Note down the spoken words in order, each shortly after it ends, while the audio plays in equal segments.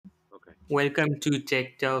Welcome to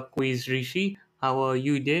Tech Talk with Rishi. How are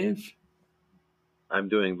you, Dave? I'm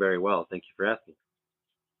doing very well. Thank you for asking.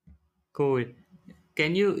 Cool.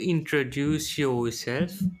 Can you introduce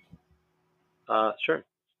yourself? Sure.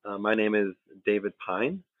 My name is David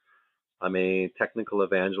Pine. I'm a technical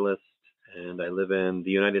evangelist, and I live in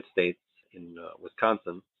the United States in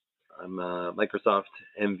Wisconsin. I'm a Microsoft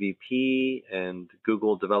MVP and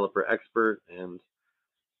Google developer expert, and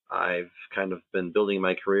I've kind of been building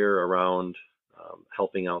my career around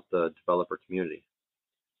helping out the developer community.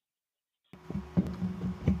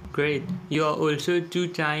 Great. You are also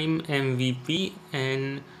two-time MVP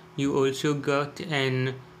and you also got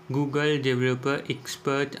an Google Developer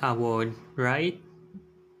Expert Award, right?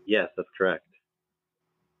 Yes, that's correct.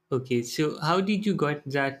 Okay, so how did you got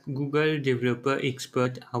that Google Developer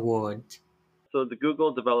Expert Award? So the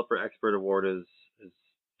Google Developer Expert Award is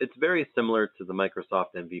it's very similar to the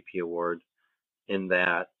Microsoft MVP award in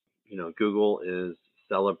that Google is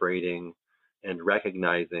celebrating and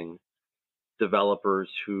recognizing developers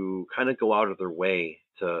who kind of go out of their way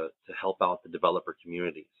to help out the developer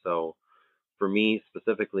community. So for me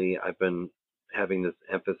specifically, I've been having this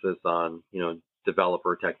emphasis on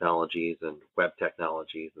developer technologies and web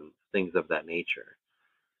technologies and things of that nature.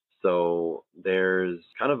 So there's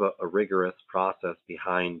kind of a rigorous process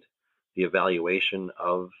behind the evaluation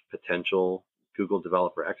of potential Google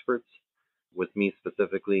developer experts. With me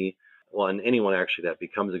specifically, well, and anyone actually that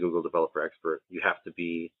becomes a Google developer expert, you have to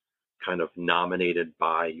be kind of nominated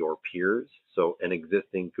by your peers. So an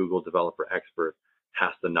existing Google developer expert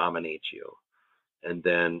has to nominate you. And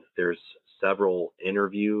then there's several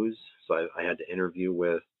interviews. So I had to interview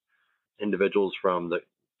with individuals from the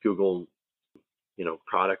Google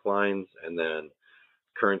product lines, and then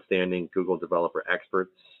current standing Google developer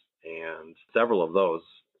experts, and several of those.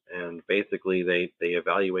 And basically, they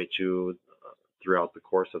evaluate you throughout the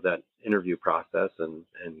course of that interview process and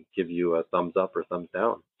give you a thumbs up or thumbs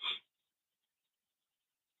down.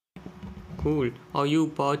 Cool. Are you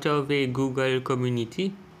part of a Google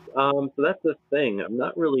community? So that's the thing. I'm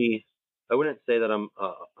not really. I wouldn't say that I'm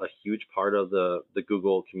a huge part of the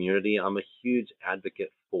Google community. I'm a huge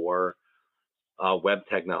advocate for web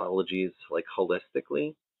technologies, like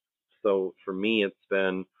holistically. So for me, it's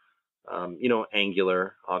been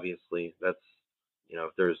Angular, obviously. That's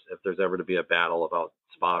if there's ever to be a battle about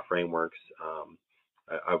SPA frameworks,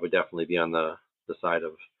 I would definitely be on the side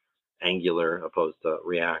of Angular opposed to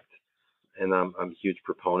React. And I'm a huge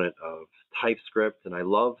proponent of TypeScript, and I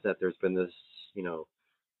love that there's been this you know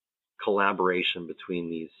collaboration between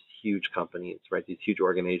these huge companies, right? These huge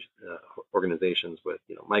organizations with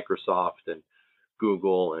Microsoft and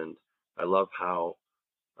Google, and I love how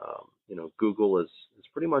Google is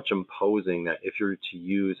pretty much imposing that if you're to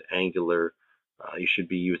use Angular, you should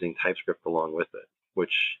be using TypeScript along with it,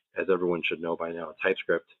 which, as everyone should know by now,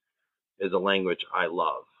 TypeScript is a language I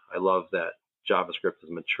love. I love that JavaScript has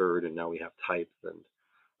matured and now we have types, and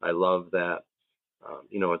I love that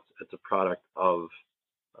it's a product of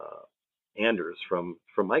uh, Anders from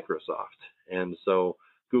Microsoft, and so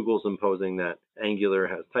Google's imposing that Angular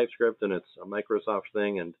has TypeScript and it's a Microsoft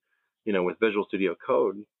thing, and with Visual Studio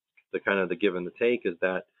Code, the kind of the give and the take is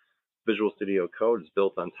that Visual Studio Code is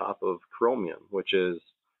built on top of Chromium, which is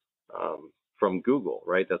from Google,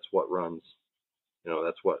 right? That's what runs,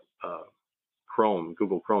 that's what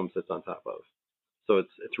Google Chrome sits on top of. So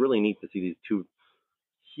it's really neat to see these two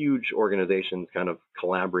huge organizations kind of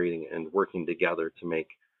collaborating and working together to make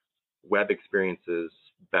web experiences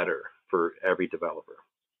better for every developer.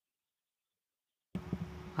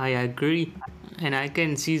 I agree. And I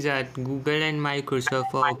can see that Google and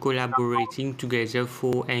Microsoft are collaborating together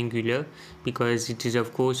for Angular because it is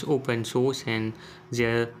of course open source and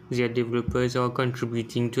their developers are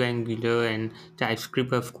contributing to Angular, and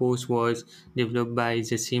TypeScript of course was developed by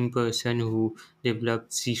the same person who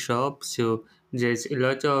developed C Sharp. So there's a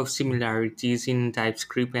lot of similarities in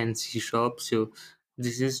TypeScript and C Sharp. So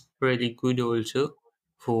this is really good also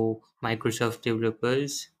for Microsoft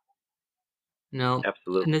developers. Now,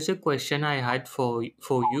 Absolutely. another question I had for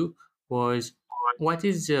you was, what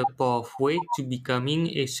is the pathway to becoming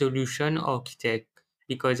a solution architect?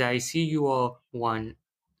 Because I see you are one.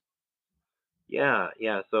 Yeah,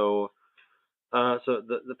 yeah. So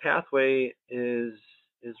the pathway is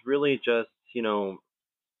really just uh,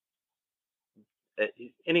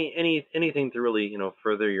 anything to really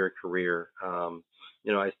further your career.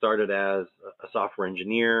 I started as a software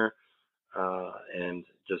engineer, and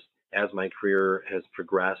just as my career has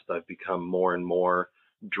progressed, I've become more and more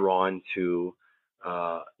drawn to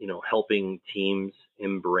helping teams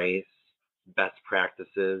embrace best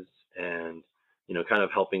practices and kind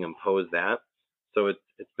of helping impose that. So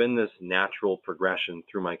it's been this natural progression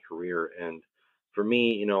through my career. And for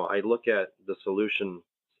me, I look at the solutions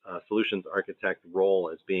architect role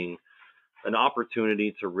as being an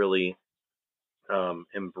opportunity to really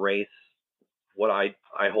embrace what I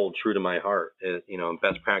hold true to my heart, is,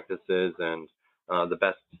 best practices and the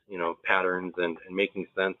best, patterns, and making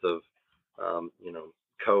sense of,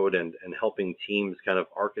 code, and helping teams kind of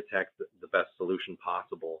architect the best solution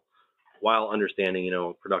possible while understanding,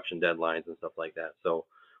 production deadlines and stuff like that. So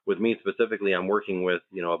with me specifically, I'm working with,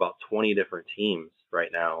 about 20 different teams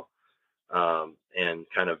right now, and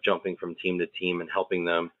kind of jumping from team to team and helping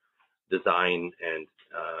them design and,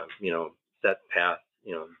 set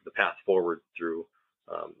the path forward through,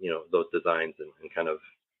 those designs, and kind of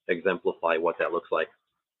exemplify what that looks like.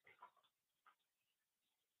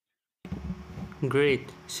 Great.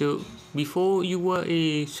 So before you were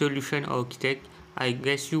a solution architect, I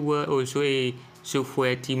guess you were also a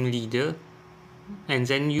software team leader, and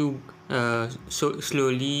then you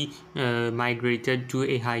slowly migrated to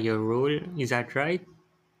a higher role. Is that right?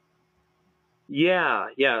 Yeah,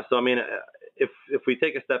 yeah. So I mean, if we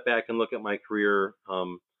take a step back and look at my career,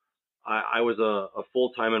 I was a full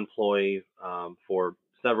time employee, for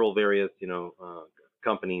several various,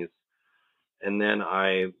 companies, and then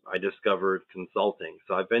I discovered consulting.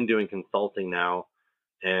 So I've been doing consulting now,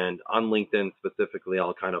 and on LinkedIn specifically,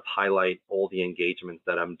 I'll kind of highlight all the engagements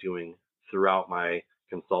that I'm doing throughout my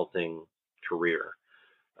consulting career.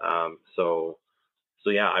 So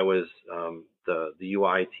yeah, I was, the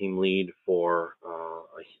UI team lead for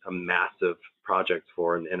a massive project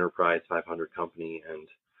for an enterprise 500 company, and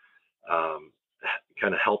um,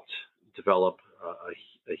 kind of helped develop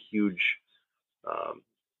a huge, um,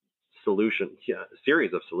 solution, yeah,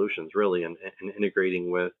 series of solutions, really, and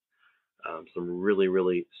integrating with, some really,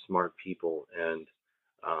 really smart people. And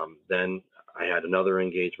then I had another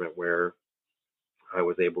engagement where I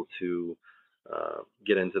was able to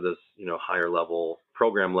get into this, higher level,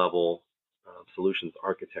 program level, solutions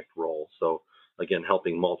architect role. So again,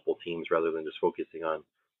 helping multiple teams rather than just focusing on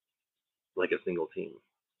like a single team.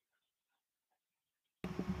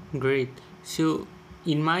 Great. So,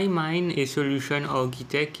 in my mind, a solution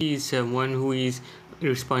architect is someone who is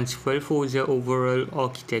responsible for the overall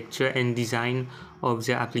architecture and design of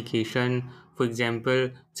the application. For example,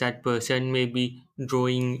 that person may be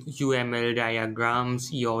drawing UML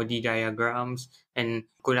diagrams, ERD diagrams, and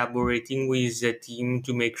collaborating with the team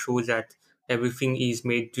to make sure that everything is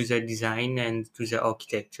made to the design and to the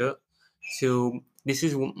architecture. So, this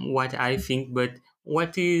is what I think, but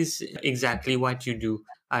what is exactly what you do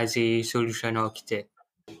as a solution architect?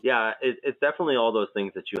 Yeah, it's definitely all those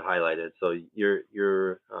things that you highlighted. So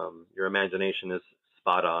your imagination is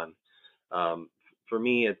spot on. For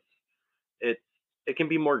me, it's it can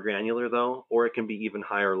be more granular though, or it can be even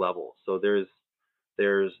higher level. So there's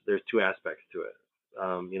two aspects to it.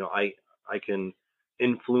 I can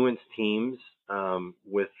influence teams,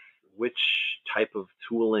 with which type of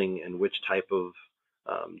tooling and which type of,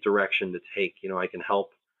 direction to take. I can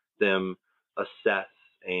help them assess,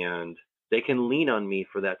 and they can lean on me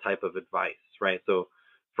for that type of advice, right? So,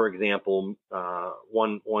 for example,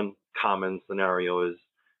 one common scenario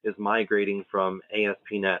is migrating from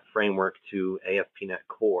ASP.NET Framework to ASP.NET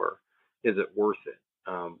Core. Is it worth it?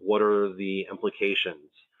 What are the implications?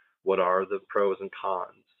 What are the pros and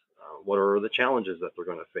cons? What are the challenges that they're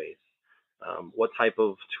going to face? What type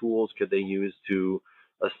of tools could they use to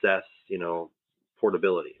assess,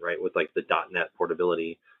 portability, right? With like the .NET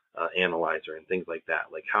portability analyzer and things like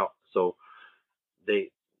that. Like how, so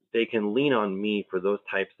they they can lean on me for those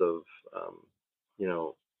types of, you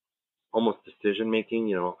know, almost decision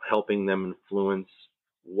making, helping them influence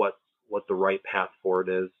what what the right path forward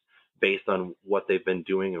is based on what they've been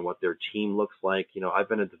doing and what their team looks like. I've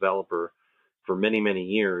been a developer for many, many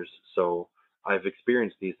years, so I've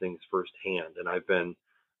experienced these things firsthand, and I've been,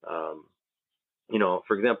 um,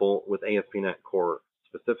 for example, with ASP.NET Core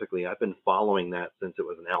specifically, I've been following that since it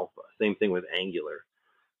was an alpha. Same thing with Angular.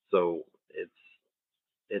 So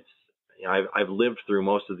it's I've lived through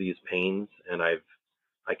most of these pains, and I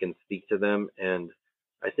can speak to them. And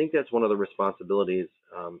I think that's one of the responsibilities,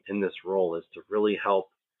 in this role, is to really help,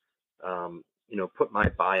 put my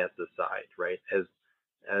bias aside, right?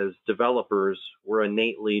 As developers, we're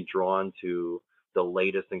innately drawn to the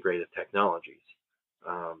latest and greatest technologies.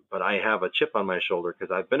 But I have a chip on my shoulder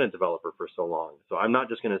because I've been a developer for so long. So I'm not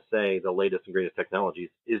just going to say the latest and greatest technologies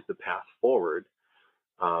is the path forward,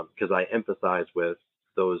 because I empathize with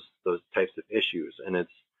those types of issues. And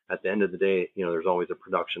it's at the end of the day, there's always a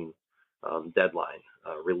production, deadline,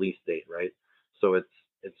 release date, right? So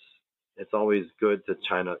it's always good to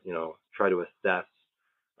try to assess,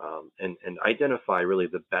 and identify really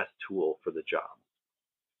the best tool for the job.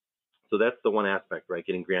 So that's the one aspect, right?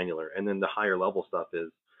 Getting granular. And then the higher level stuff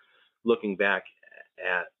is looking back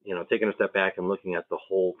at, taking a step back and looking at the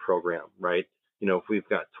whole program, right? If we've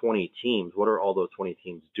got 20 teams, what are all those 20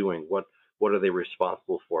 teams doing? What are they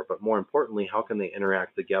responsible for? But more importantly, how can they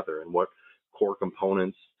interact together, and what core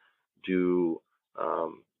components do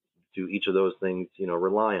um, do each of those things,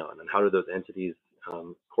 rely on, and how do those entities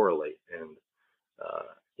correlate? And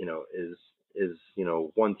is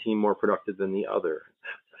one team more productive than the other?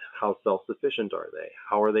 How self-sufficient are they?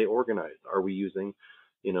 How are they organized? Are we using,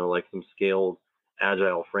 like some scaled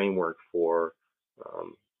agile framework for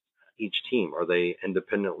um, each team? Are they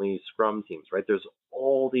independently scrum teams, right? There's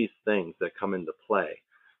all these things that come into play,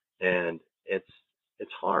 and it's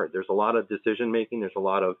hard. There's a lot of decision making. There's a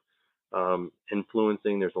lot of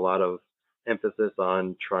influencing. There's a lot of emphasis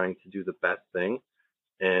on trying to do the best thing,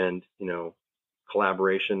 and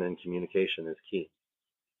collaboration and communication is key.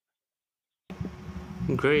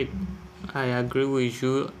 Great. I agree with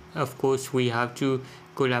you. Of course, we have to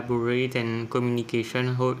collaborate, and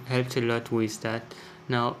communication helps a lot with that.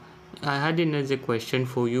 Now, I had another question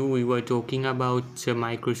for you. We were talking about the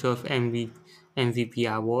Microsoft MVP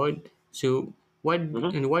award. So,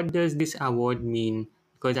 Hmm. what does this award mean?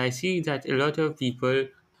 Because I see that a lot of people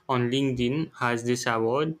on LinkedIn has this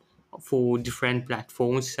award for different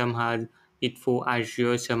platforms. Some have it for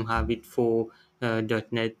Azure, some have it for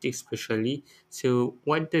 .NET especially. So,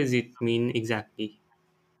 what does it mean exactly?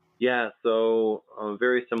 Yeah, so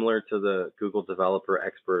very similar to the Google Developer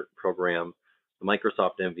Expert Program, the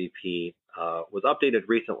Microsoft MVP was updated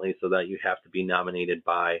recently so that you have to be nominated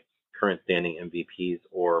by current standing MVPs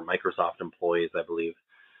or Microsoft employees, I believe.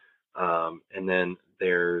 And then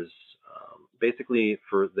there's basically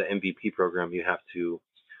for the MVP program, you have to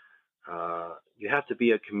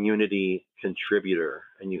be a community contributor,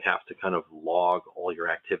 and you have to kind of log all your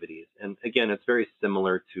activities. And again, it's very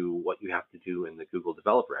similar to what you have to do in the Google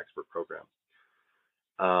Developer Expert Program.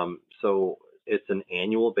 So it's an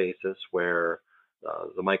annual basis where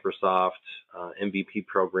the Microsoft MVP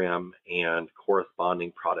program and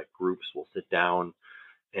corresponding product groups will sit down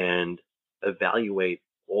and evaluate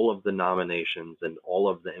all of the nominations and all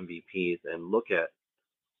of the MVPs and look at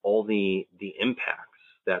all the impacts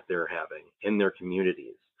that they're having in their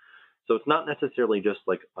communities. So it's not necessarily just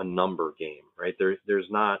like a number game, right? There's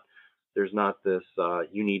not this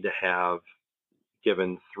you need to have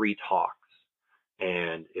given 3 talks,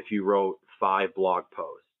 and if you wrote 5 blog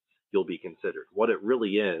posts, you'll be considered. What it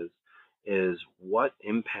really is what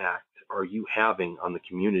impact are you having on the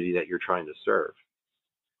community that you're trying to serve?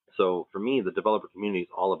 So for me, the developer community is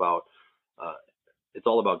all about uh, it's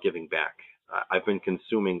all about giving back. I've been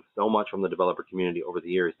consuming so much from the developer community over the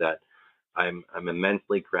years that I'm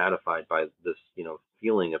immensely gratified by this,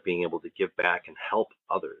 feeling of being able to give back and help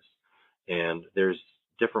others. And there's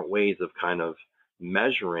different ways of kind of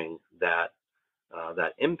measuring that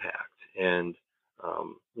impact. And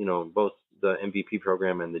both the MVP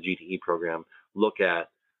program and the GTE program look at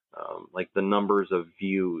like the numbers of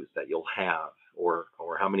views that you'll have, or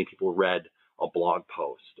how many people read a blog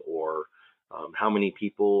post, or how many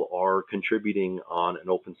people are contributing on an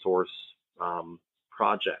open source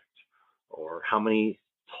project, or how many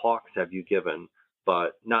talks have you given,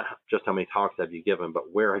 but not just how many talks have you given,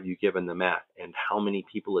 but where have you given them at, and how many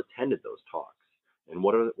people attended those talks, and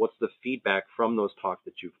what's the feedback from those talks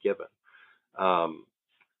that you've given. Um,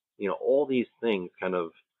 all these things kind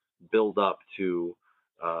of build up to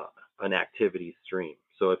uh, an activity stream.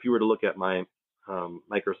 So if you were to look at my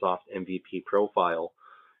Microsoft MVP profile,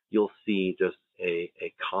 you'll see just a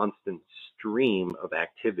constant stream of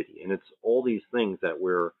activity. And it's all these things that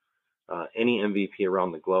any MVP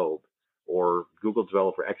around the globe, or Google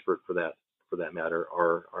Developer Expert for that matter,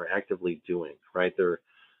 are actively doing, right?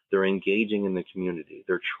 They're engaging in the community.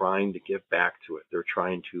 They're trying to give back to it. They're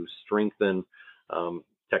trying to strengthen um,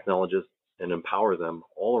 technologists and empower them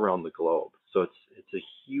all around the globe. So it's a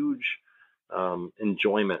huge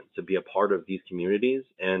enjoyment to be a part of these communities.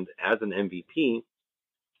 And as an MVP,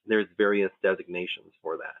 there's various designations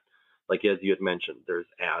for that. Like as you had mentioned, there's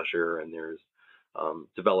Azure, and there's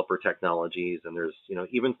developer technologies, and there's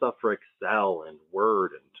even stuff for Excel and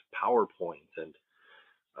Word and PowerPoint and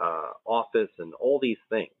Office and all these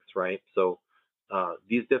things, right? So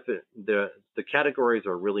these different the categories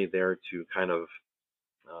are really there to kind of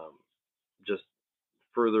um, just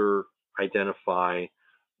further identify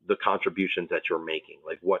the contributions that you're making.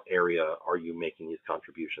 Like, what area are you making these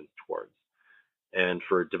contributions towards? And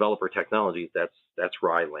for developer technologies, that's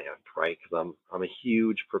where I land, right? Because I'm a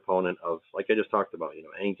huge proponent of, like I just talked about,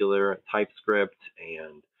 Angular, TypeScript,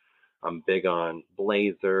 and I'm big on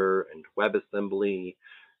Blazor and WebAssembly,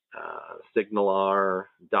 SignalR,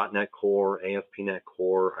 .NET Core, ASP.NET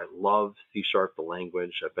Core. I love C Sharp, the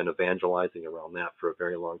language. I've been evangelizing around that for a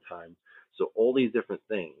very long time. So all these different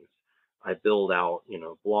things, I build out,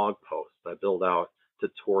 blog posts. I build out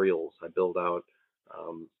tutorials. I build out,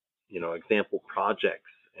 um, example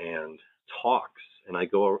projects and talks. And I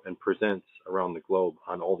go and present around the globe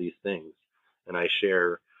on all these things. And I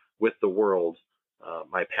share with the world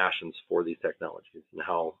my passions for these technologies and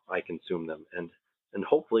how I consume them. And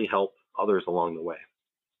hopefully help others along the way.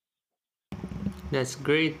 That's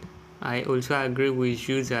great. I also agree with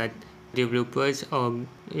you that developers are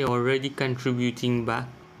already contributing back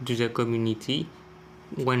to the community.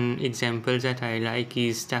 One example that I like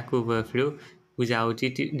is Stack Overflow. Without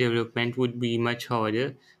it, development would be much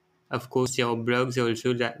harder. Of course, there are blogs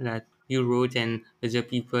also that you wrote and other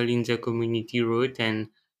people in the community wrote, and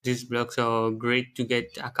these blogs are great to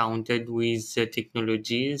get acquainted with the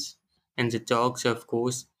technologies. And the talks, of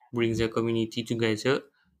course, bring the community together.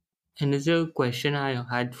 Another question I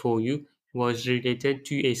had for you was related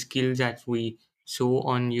to a skill that we saw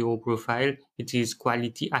on your profile. It is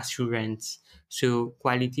quality assurance. So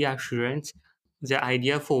quality assurance, the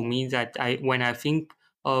idea for me that when I think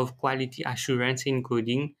of quality assurance in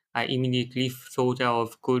coding, I immediately thought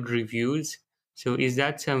of code reviews. So is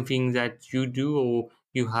that something that you do or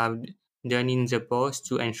you have done in the past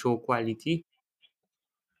to ensure quality?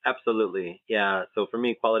 Absolutely, yeah. So for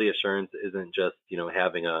me, quality assurance isn't just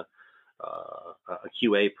having a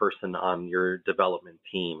QA person on your development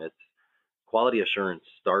team. It's quality assurance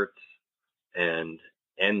starts and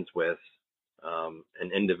ends with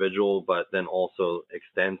an individual, but then also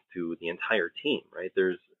extends to the entire team. Right?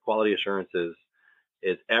 There's quality assurance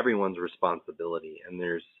is everyone's responsibility, and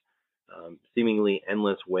there's seemingly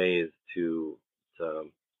endless ways to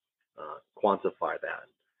quantify that.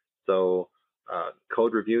 So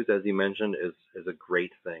code reviews, as you mentioned, is a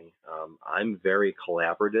great thing. I'm very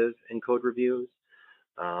collaborative in code reviews,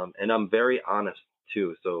 and I'm very honest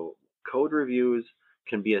too. So code reviews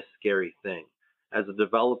can be a scary thing. As a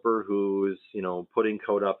developer who's putting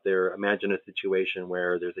code up there, imagine a situation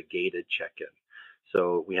where there's a gated check-in.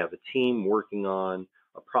 So we have a team working on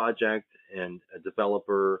a project, and a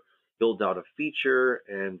developer builds out a feature,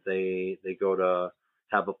 and they go to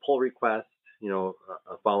have a pull request,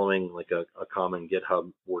 following like a common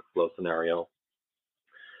GitHub workflow scenario.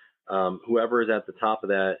 Whoever is at the top of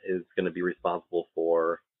that is going to be responsible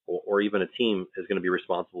for, or even a team is going to be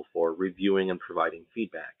responsible for reviewing and providing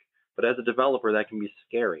feedback. But as a developer, that can be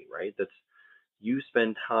scary, right? That's you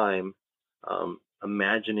spend time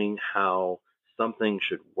imagining how something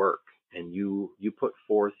should work, and you put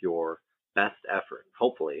forth your best effort,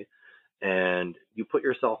 hopefully, and you put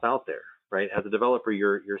yourself out there, right? As a developer,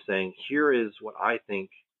 you're saying, here is what I think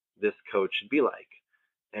this code should be like,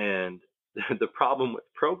 and the problem with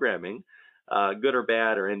programming, good or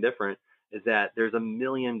bad or indifferent, is that there's a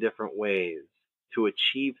million different ways to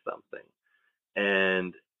achieve something.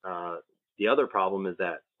 And the other problem is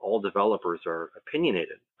that all developers are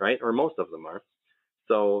opinionated, right? Or most of them are.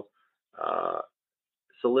 So uh,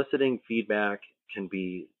 soliciting feedback can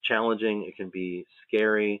be challenging. It can be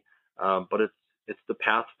scary, but it's the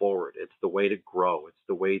path forward. It's the way to grow. It's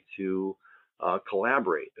the way to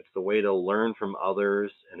collaborate. It's the way to learn from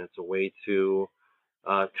others, and it's a way to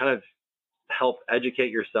kind of help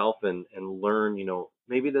educate yourself and learn.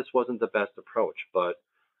 Maybe this wasn't the best approach, but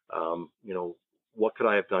what could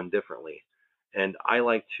I have done differently? And I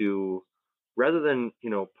like to, rather than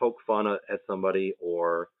poke fun at somebody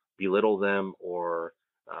or belittle them or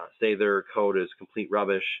say their code is complete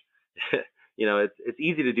rubbish. It's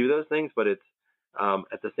easy to do those things, but it's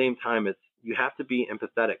at the same time, it's you have to be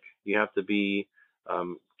empathetic. You have to be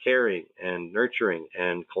caring and nurturing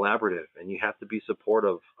and collaborative, and you have to be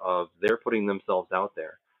supportive of their putting themselves out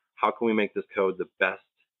there. How can we make this code the best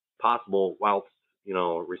possible whilst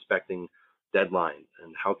respecting deadlines?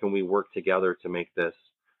 And how can we work together to make this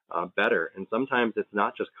better? And sometimes it's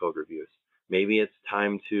not just code reviews. Maybe it's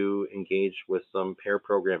time to engage with some pair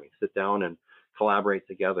programming, sit down and collaborate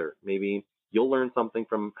together. Maybe you'll learn something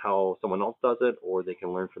from how someone else does it, or they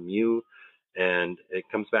can learn from you. And it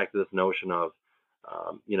comes back to this notion of,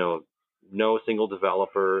 no single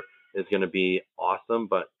developer is going to be awesome,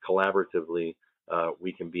 but collaboratively,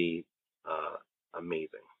 we can be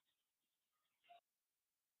amazing.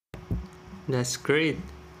 That's great.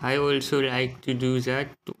 I also like to do that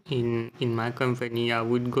in my company. I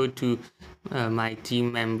would go to my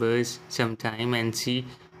team members sometime and see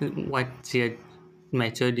what their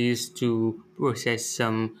method is to process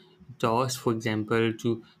some task, for example,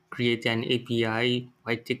 to create an API,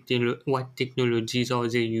 what technologies are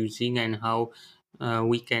they using, and how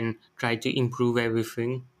we can try to improve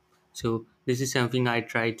everything. So this is something I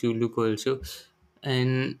try to look also.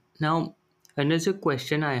 And now another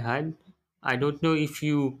question I had, I don't know if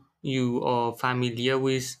you are familiar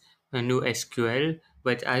with NoSQL,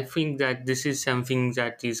 but I think that this is something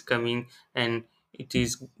that is coming, and it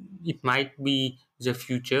is it might be the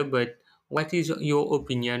future. But what is your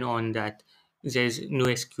opinion on that? There's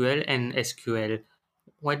NoSQL and SQL.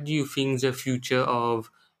 What do you think the future of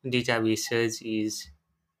databases is?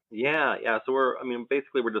 Yeah, yeah. So I mean,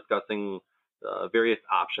 basically, we're discussing various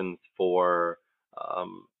options for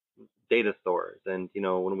um, data stores. And,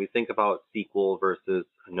 when we think about SQL versus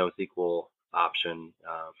a NoSQL option,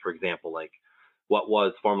 for example, like what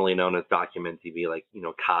was formerly known as Document DB, like,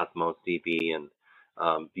 Cosmos DB and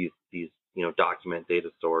these, document data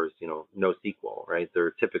stores, NoSQL, right?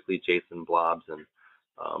 They're typically JSON blobs. And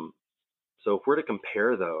um, so if we're to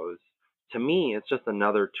compare those, to me, it's just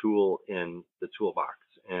another tool in the toolbox.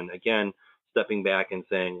 And again, stepping back and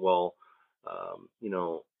saying, well,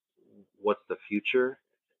 what's the future?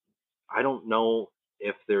 I don't know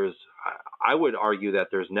if I would argue that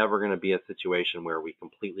there's never going to be a situation where we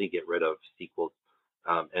completely get rid of SQL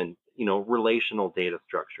and, relational data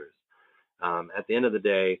structures. At the end of the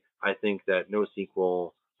day, I think that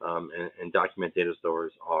NoSQL and document data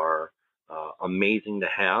stores are amazing to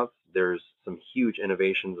have. There's some huge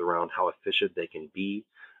innovations around how efficient they can be.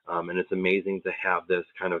 And it's amazing to have this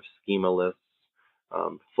kind of schemaless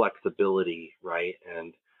flexibility, right?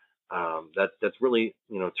 And that's really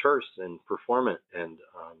terse and performant and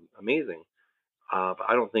amazing. But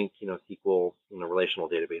I don't think SQL relational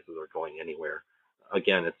databases are going anywhere.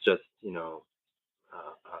 Again, it's just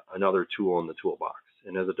another tool in the toolbox.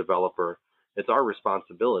 And as a developer, it's our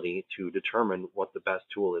responsibility to determine what the best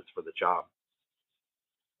tool is for the job.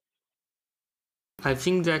 I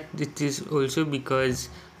think that it is also because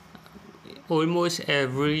almost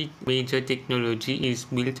every major technology is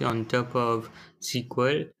built on top of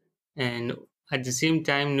SQL, and at the same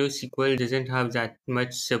time, NoSQL doesn't have that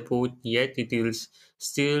much support yet. It is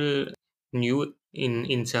still new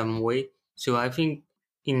in some way. So I think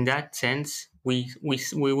in that sense, we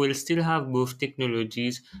will still have both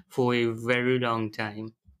technologies for a very long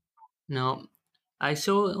time. Now, I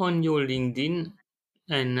saw on your LinkedIn,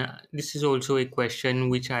 and this is also a question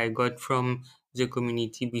which I got from the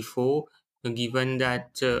community before, given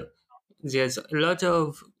that there's a lot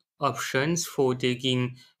of options for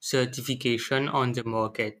taking certification on the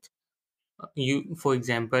market. You, for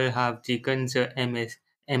example, have taken the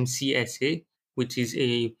MCSA, which is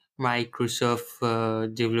a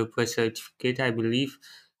Microsoft developer certificate, I believe.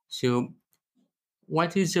 So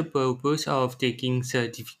what is the purpose of taking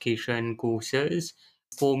certification courses?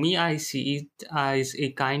 For me, I see it as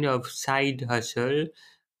a kind of side hustle,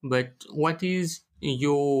 but what is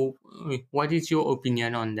your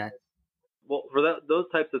opinion on that? Well, for those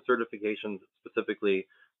types of certifications specifically,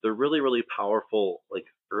 they're really, really powerful, like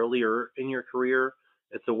earlier in your career.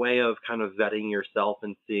 It's a way of kind of vetting yourself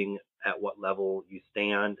and seeing at what level you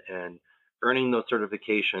stand, and earning those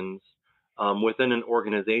certifications within an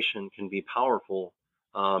organization can be powerful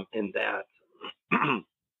in that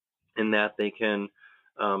in that they can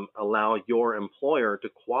allow your employer to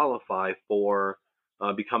qualify for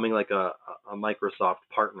becoming like a Microsoft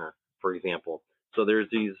partner, for example. So there's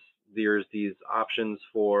these options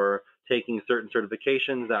for taking certain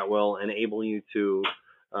certifications that will enable you to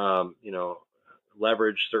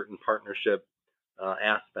leverage certain partnership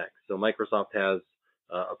aspects. So Microsoft has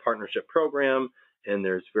a partnership program, and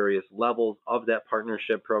there's various levels of that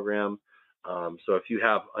partnership program. So if you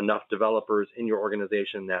have enough developers in your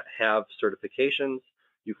organization that have certifications,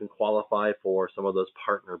 you can qualify for some of those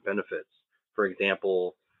partner benefits. For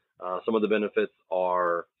example, some of the benefits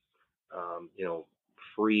are,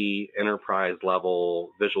 free enterprise level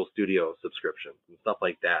Visual Studio subscriptions and stuff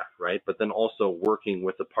like that, right? But then also working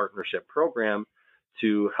with the partnership program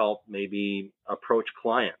to help maybe approach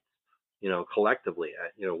clients, collectively,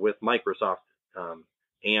 with Microsoft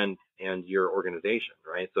and your organization,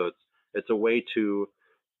 right? So it's a way to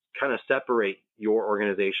kind of separate your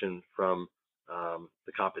organization from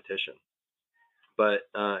the competition. But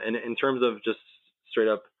in terms of just straight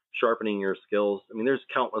up sharpening your skills, I mean, there's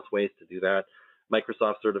countless ways to do that.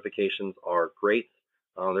 Microsoft certifications are great.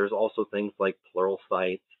 There's also things like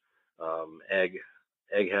Pluralsight,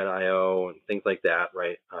 Egghead.io, and things like that,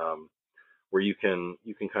 right? Where you can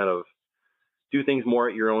kind of do things more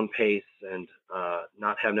at your own pace and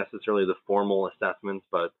not have necessarily the formal assessments,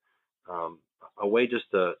 but um, a way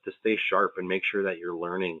just to stay sharp and make sure that you're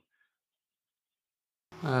learning.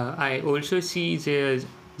 I also see there's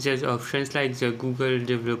there's options like the Google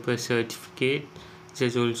Developer Certificate.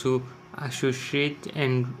 There's also Associate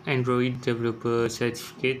and Android Developer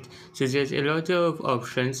Certificate. So there's a lot of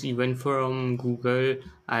options even from Google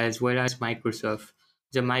as well as Microsoft.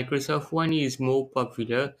 The Microsoft one is more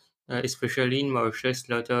popular, especially in Mauritius.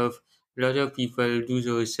 Lot of people do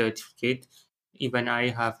those certificate. Even I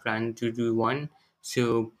have planned to do one.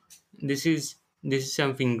 So this is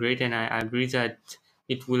something great, and I agree that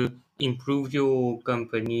it will improve your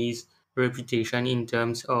company's reputation in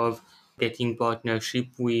terms of getting partnership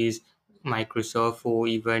with Microsoft or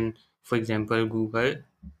even, for example, Google.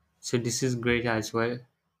 So this is great as well.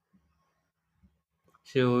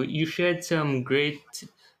 So you shared some great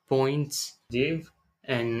points, Dave,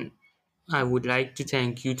 and I would like to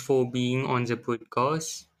thank you for being on the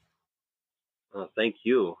podcast. Thank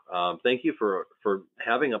you. Thank you for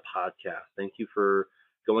having a podcast. Thank you for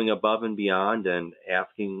going above and beyond and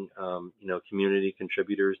asking community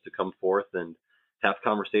contributors to come forth and have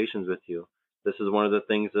conversations with you. This is one of the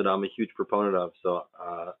things that I'm a huge proponent of. So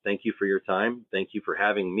thank you for your time. Thank you for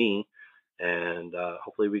having me, and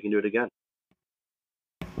hopefully we can do it again.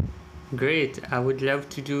 Great. I would love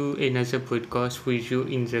to do another podcast with you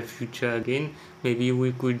in the future again. Maybe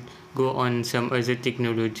we could go on some other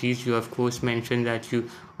technologies. You, of course, mentioned that you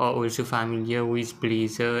are also familiar with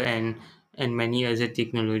Blazor and many other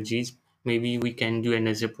technologies. Maybe we can do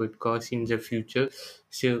another podcast in the future.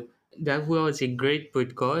 So that was a great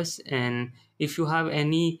podcast. And if you have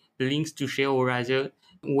any links to share, or rather,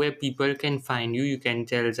 where people can find you, you can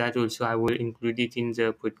tell that also. I will include it in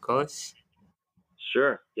the podcast.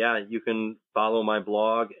 Sure. Yeah, you can follow my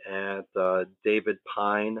blog at David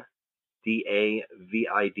Pine,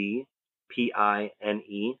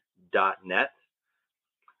 DAVIDPINE.net,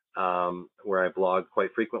 where I blog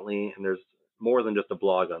quite frequently. And there's more than just a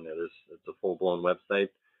blog on there. It's a full blown website.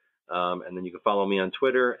 And then you can follow me on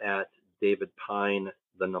Twitter at David Pine,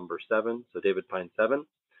 the number 7. So David Pine 7.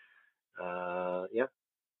 Yeah,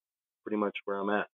 pretty much where I'm at.